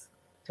practice.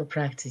 To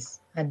practice.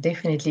 I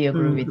definitely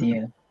agree with Mm-hmm.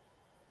 you.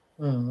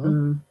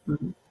 Mm-hmm.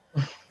 Mm-hmm.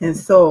 And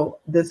so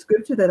the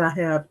scripture that I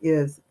have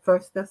is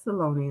First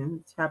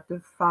Thessalonians chapter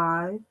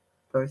 5,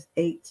 verse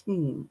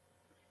 18.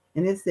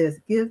 And it says,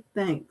 give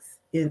thanks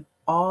in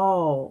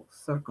all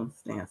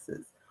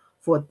circumstances,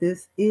 for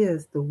this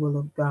is the will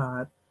of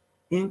God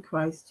in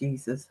Christ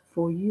Jesus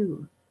for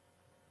you.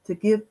 To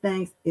give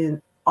thanks in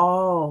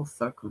all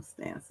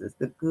circumstances,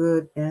 the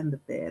good and the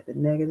bad, the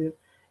negative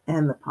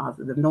and the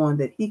positive, knowing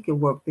that He can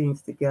work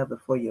things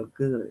together for your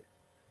good,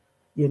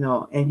 you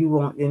know, and you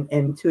won't,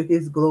 and to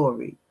His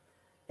glory.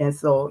 And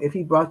so if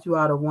He brought you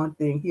out of one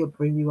thing, He'll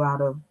bring you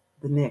out of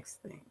the next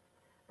thing.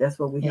 That's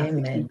what we have to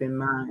Amen. keep in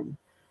mind.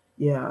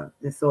 Yeah.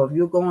 And so if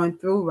you're going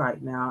through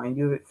right now and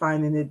you're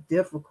finding it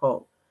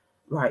difficult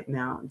right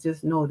now,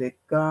 just know that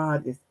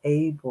God is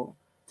able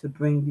to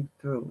bring you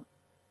through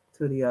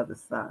to the other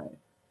side.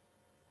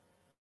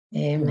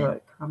 You Amen. want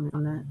to comment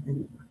on that?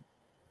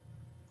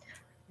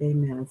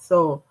 Amen.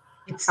 So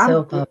It's I'm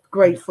so powerful.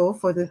 grateful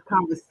for this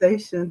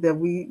conversation that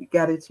we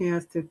got a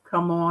chance to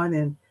come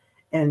on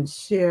and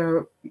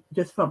share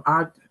just from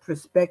our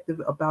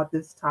perspective about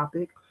this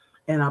topic.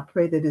 And I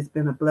pray that it's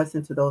been a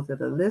blessing to those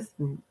that are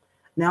listening.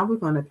 Now we're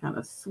going to kind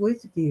of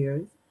switch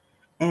gears,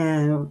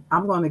 and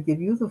I'm going to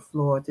give you the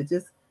floor to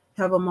just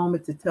have a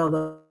moment to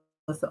tell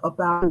us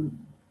about you.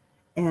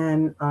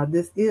 And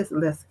this is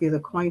Let's Get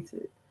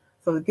Acquainted.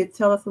 So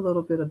tell us a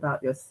little bit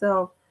about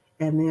yourself,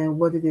 and then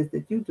what it is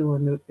that you do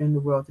in the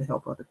world to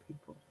help other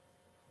people.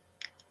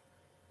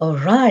 All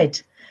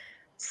right.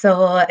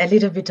 So a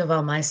little bit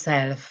about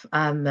myself.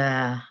 I'm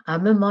a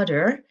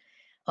mother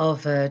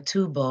of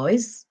two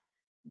boys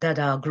that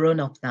are grown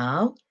up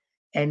now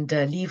and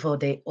live on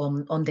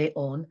their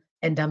own.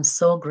 And I'm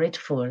so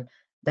grateful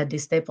that they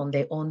step on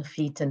their own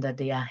feet and that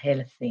they are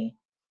healthy.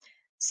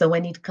 So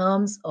when it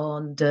comes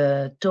on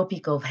the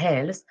topic of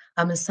health,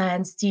 I'm a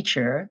science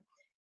teacher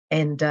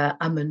and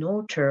I'm an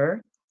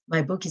author.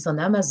 My book is on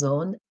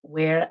Amazon,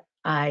 where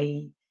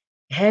I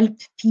help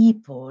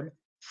people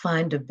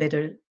find a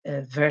better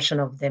version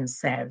of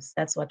themselves.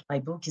 That's what my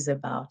book is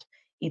about.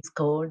 It's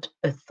called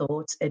A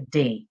Thought a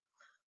Day.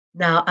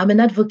 Now, I'm an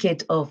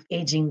advocate of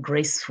aging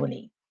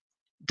gracefully.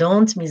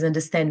 Don't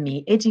misunderstand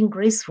me. Aging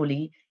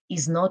gracefully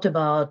is not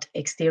about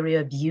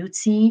exterior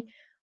beauty,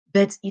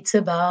 but it's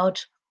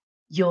about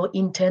your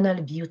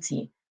internal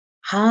beauty.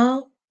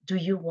 How do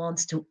you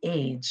want to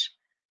age?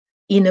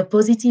 In a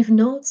positive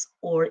note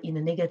or in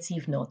a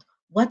negative note?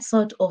 What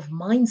sort of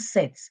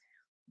mindset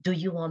do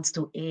you want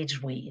to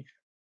age with?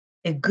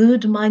 A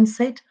good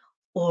mindset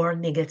or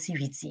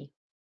negativity?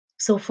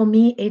 So for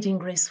me, aging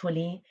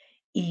gracefully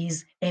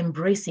is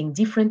embracing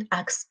different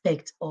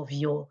aspects of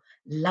your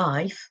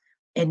life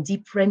and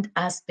different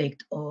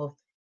aspects of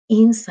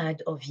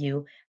inside of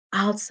you,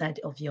 outside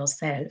of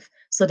yourself,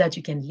 so that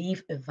you can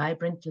live a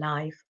vibrant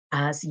life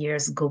as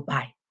years go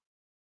by.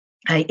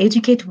 I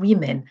educate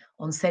women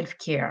on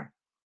self-care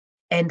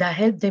and I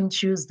help them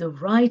choose the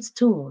right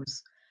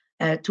tools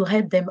to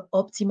help them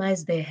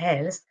optimize their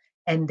health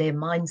and their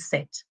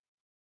mindset.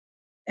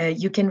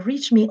 You can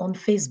reach me on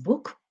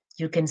Facebook.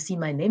 You can see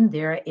my name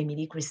there,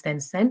 Emilie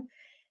Christensen,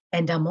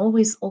 and I'm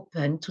always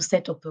open to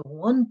set up a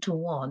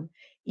one-to-one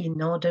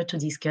in order to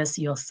discuss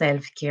your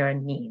self-care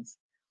needs.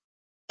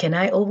 Can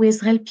I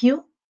always help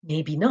you?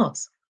 Maybe not,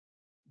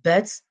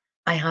 but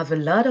I have a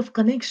lot of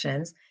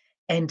connections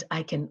and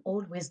I can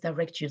always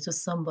direct you to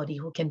somebody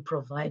who can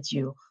provide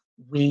you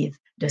with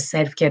the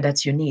self care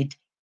that you need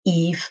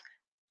if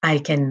I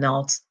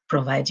cannot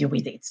provide you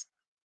with it.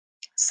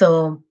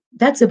 So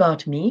that's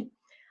about me.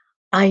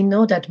 I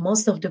know that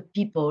most of the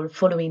people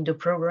following the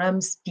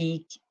program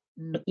speak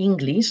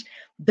English,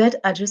 but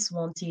I just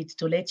wanted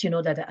to let you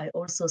know that I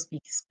also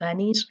speak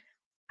Spanish,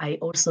 I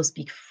also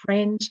speak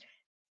French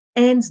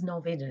and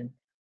Norwegian.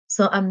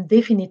 So I'm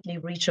definitely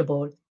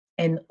reachable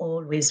and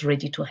always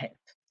ready to help.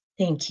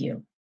 Thank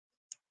you.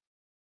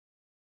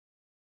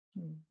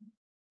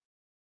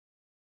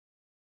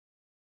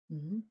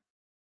 Mhm.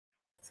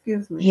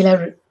 Excuse me.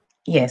 Hilary, What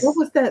yes.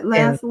 was that Um,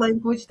 last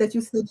language that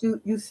you said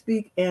you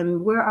speak,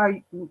 and where are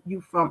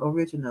you from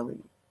originally?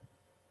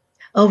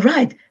 all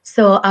right.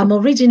 So I'm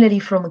originally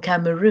from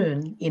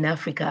Cameroon in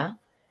Africa,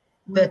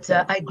 but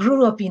Okay. I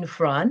grew up in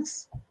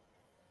France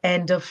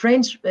And the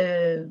French,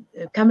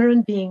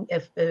 Cameroon being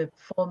a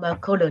former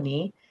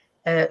colony,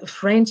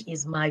 French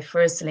is my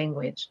first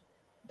language.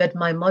 But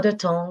my mother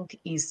tongue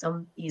is a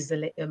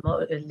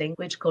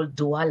language called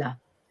Douala.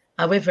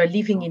 However,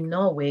 living in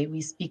Norway,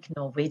 we speak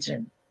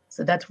Norwegian.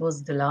 So that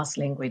was the last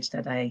language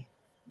that I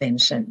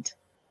mentioned.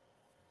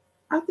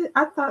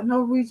 I thought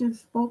Norwegians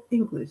spoke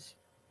English.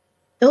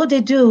 Oh,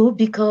 they do,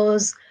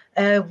 because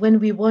when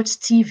we watch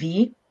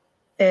TV,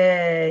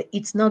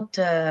 it's not,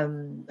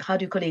 how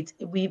do you call it?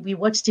 We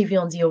watch TV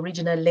on the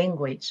original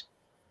language.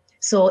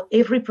 So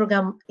every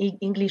program,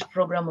 English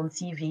program on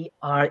TV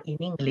are in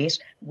English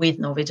with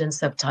Norwegian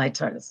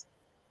subtitles.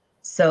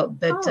 So,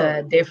 but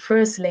Oh, their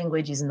first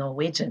language is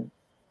Norwegian.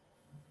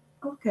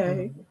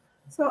 okay. Mm.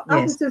 So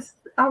Yes.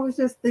 I was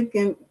just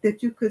thinking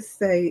that you could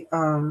say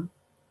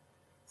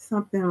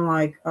something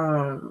like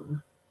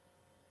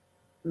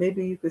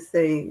maybe you could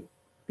say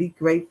be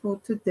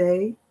grateful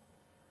today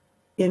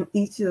in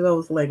each of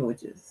those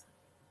languages.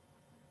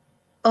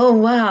 Oh,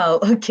 wow.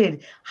 Okay.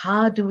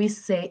 How do we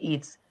say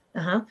it?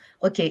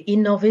 Okay.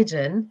 In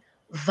Norwegian,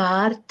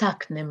 var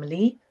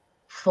takknemlig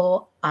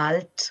for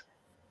alt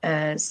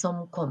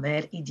som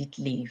kommer i ditt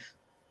liv.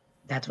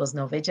 That was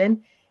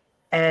Norwegian.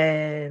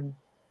 En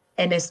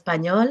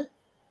español,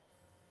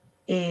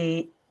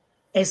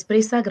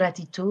 expresa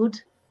gratitud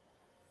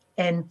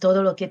en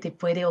todo lo que te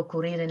puede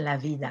ocurrir en la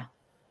vida.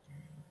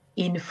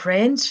 In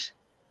French,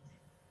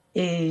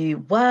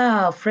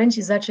 wow, French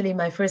is actually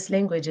my first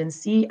language, and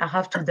see, I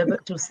have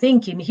to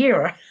think in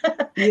here.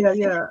 Yeah,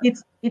 yeah,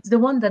 It's the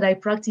one that I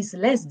practice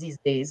less these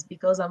days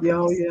because I'm yeah,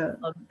 oh, focusing yeah,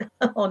 on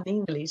on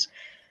English.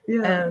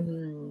 yeah.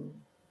 Um,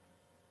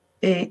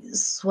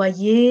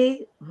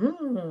 Soyez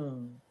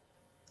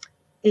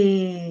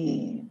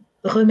et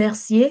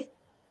remerciez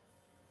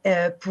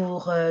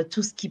pour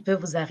tout ce qui peut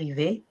vous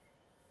arriver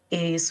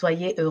et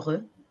soyez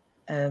heureux.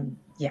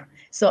 Yeah.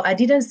 So I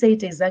didn't say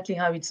it exactly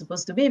how it's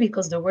supposed to be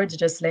because the words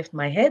just left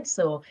my head.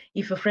 So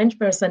if a French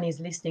person is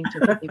listening to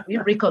me, they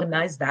will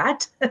recognize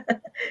that.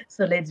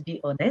 So let's be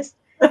honest.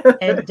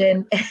 And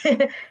then,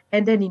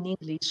 and then in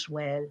English,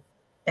 well,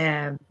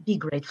 be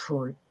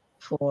grateful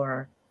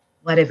for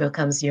whatever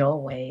comes your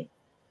way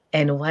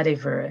and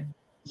whatever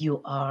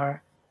you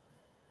are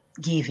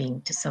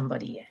giving to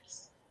somebody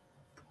else.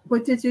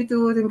 What did you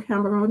do it in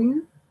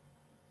Cameroonian?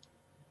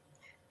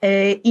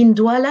 In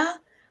Douala,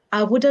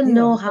 I wouldn't Yeah,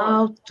 know Douala.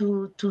 how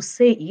to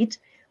say it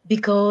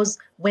because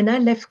when I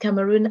left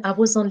Cameroon, I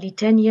was only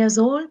 10 years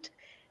old.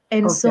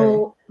 And Okay.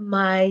 so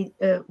my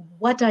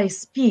what I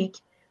speak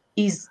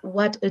is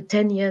what a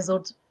 10 years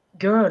old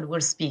girl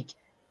will speak.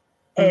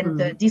 And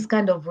Mm-hmm. these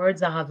kind of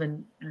words I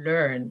haven't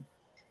learned.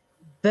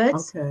 But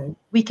Okay.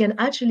 we can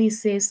actually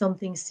say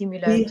something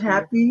similar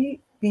to,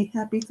 Be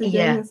happy today,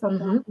 yeah, or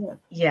something mm-hmm, like that.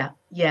 yeah,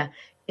 yeah.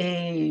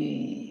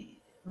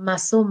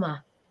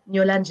 Masoma,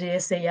 nyolanje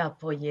ese ya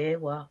poye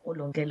wa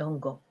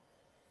olongelongo.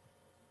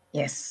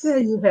 Yes. There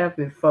you have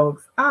it,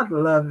 folks. I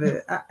love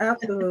it. I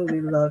absolutely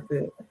love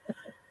it.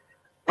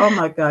 Oh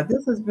my God,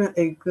 this has been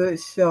a good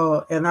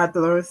show, and I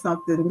learned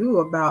something new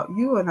about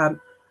you. And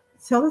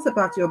tell us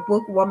about your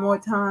book one more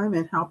time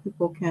and how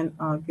people can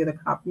get a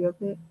copy of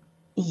it.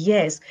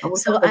 Yes. I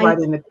wish I So could write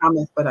it in the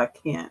comments, but I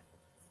can't.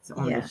 It's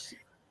on the yeah.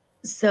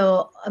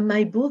 So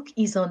my book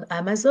is on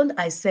Amazon.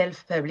 I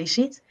self-publish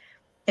it,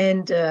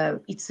 and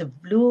it's a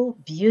blue,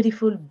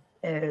 beautiful,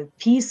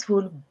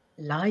 peaceful,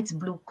 light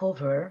blue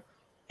cover,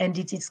 and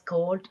it is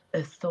called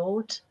A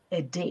Thought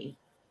a Day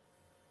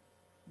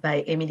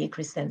by Emilie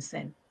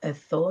Christensen. A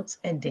Thought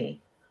a Day.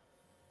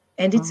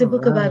 And All it's a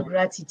book right. about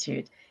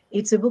gratitude.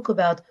 It's a book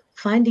about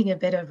finding a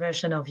better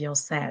version of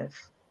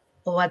yourself,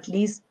 or at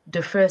least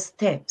the first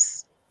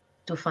steps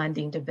to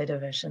finding the better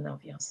version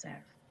of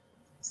yourself.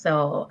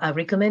 So I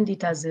recommend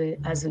it as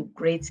a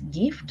great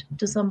gift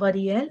to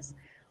somebody else,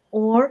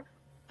 or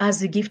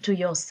as a gift to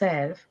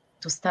yourself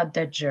to start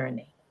that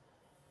journey.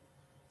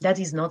 That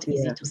is not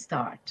easy Yeah. to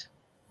start.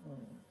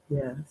 Mm,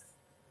 Yes.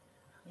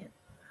 yeah.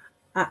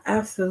 I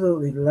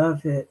absolutely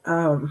love it.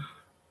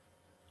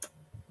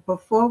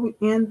 Before we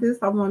end this,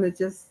 I want to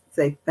just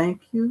say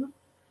thank you.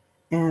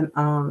 And,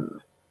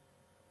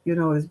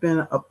 it's been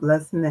a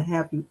blessing to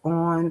have you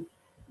on.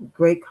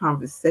 Great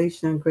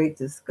conversation, great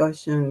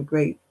discussion,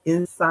 great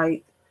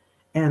insight,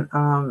 and,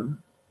 and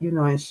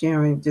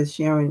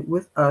sharing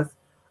with us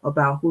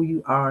about who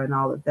you are and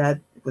all of that.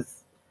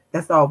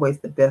 That's always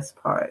the best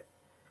part,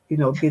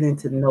 getting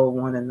to know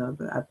one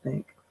another, I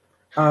think.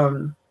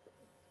 Um,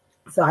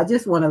 so I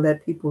just want to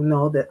let people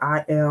know that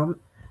I am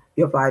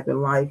your Vibrant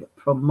Life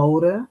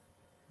promoter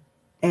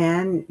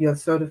and your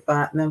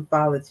certified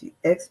lymphology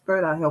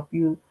expert. I help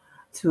you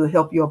to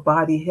help your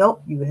body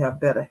help you have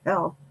better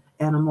health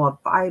and a more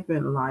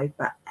vibrant life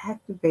by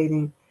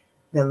activating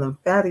the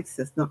lymphatic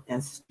system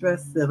and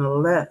stressing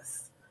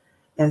less.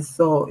 And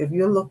so if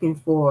you're looking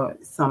for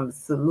some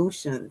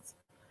solutions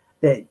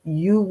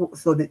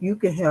so that you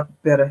can have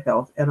better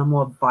health and a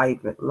more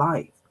vibrant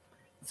life,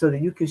 so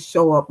that you can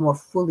show up more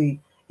fully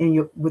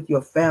with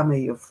your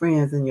family, your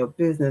friends, and your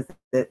business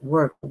at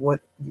work, what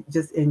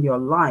just in your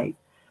life,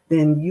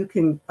 then you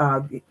can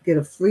get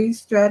a free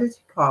strategy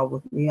call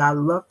with me. I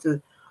love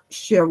to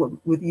share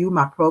with you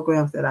my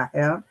programs that I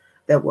have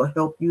that will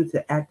help you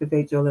to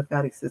activate your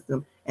lymphatic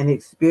system and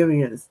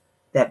experience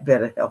that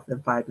better health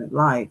and vibrant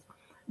life.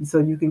 So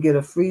you can get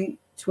a free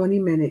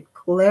 20-minute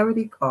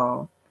clarity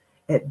call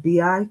at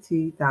bit.ly/speak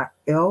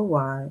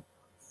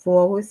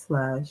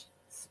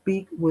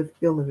with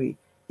Hillary.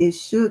 It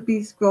should be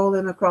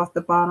scrolling across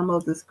the bottom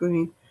of the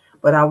screen,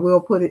 but I will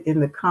put it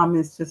in the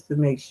comments just to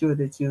make sure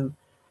that you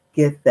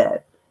get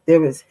that.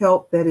 There is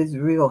help that is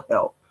real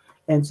help.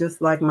 And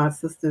just like my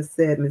sister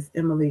said, Miss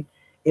Emilie,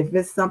 if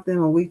it's something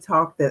when we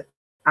talk that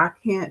I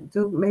can't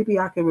do, maybe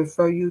I can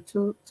refer you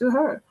to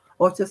her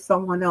or to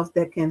someone else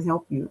that can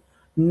help you.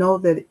 Know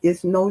that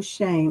it's no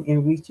shame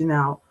in reaching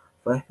out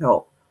for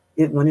help.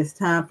 When it's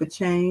time for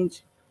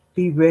change,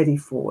 be ready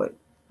for it.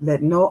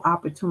 Let no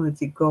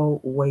opportunity go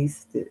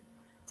wasted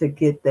to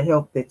get the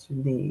help that you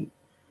need.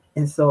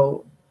 And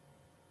so,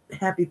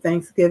 happy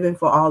Thanksgiving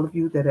for all of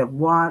you that have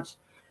watched.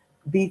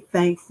 Be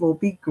thankful,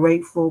 be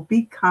grateful,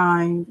 be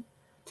kind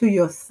to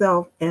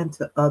yourself and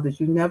to others.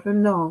 You never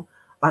know,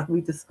 like we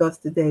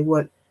discussed today,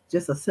 what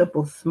just a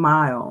simple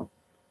smile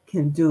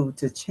can do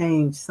to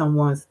change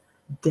someone's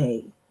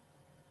day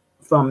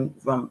from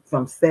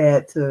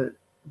sad to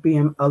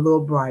being a little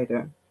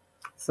brighter.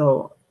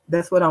 So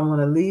that's what I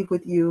want to leave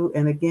with you.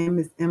 And again,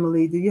 Miss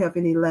Emilie, do you have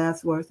any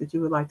last words that you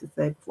would like to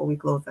say before we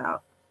close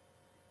out?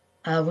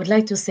 I would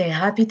like to say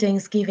happy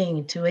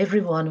Thanksgiving to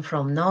everyone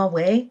from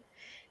Norway.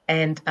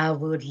 And I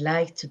would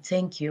like to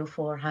thank you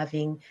for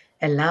having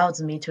allowed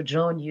me to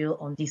join you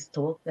on this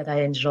talk that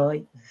I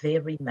enjoy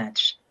very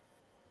much.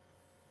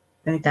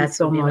 Thank you That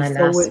so will be much.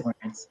 my last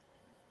words.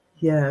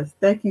 Yes,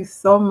 thank you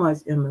so much,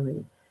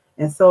 Emilie.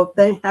 And so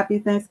happy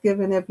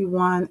Thanksgiving,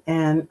 everyone.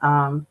 And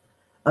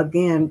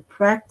again,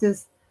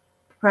 practice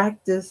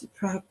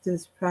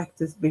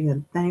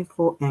being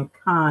thankful and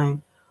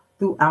kind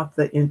throughout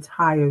the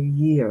entire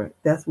year.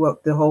 That's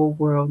what the whole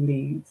world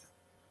needs.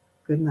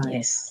 Good night.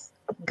 Yes.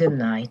 Good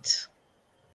night.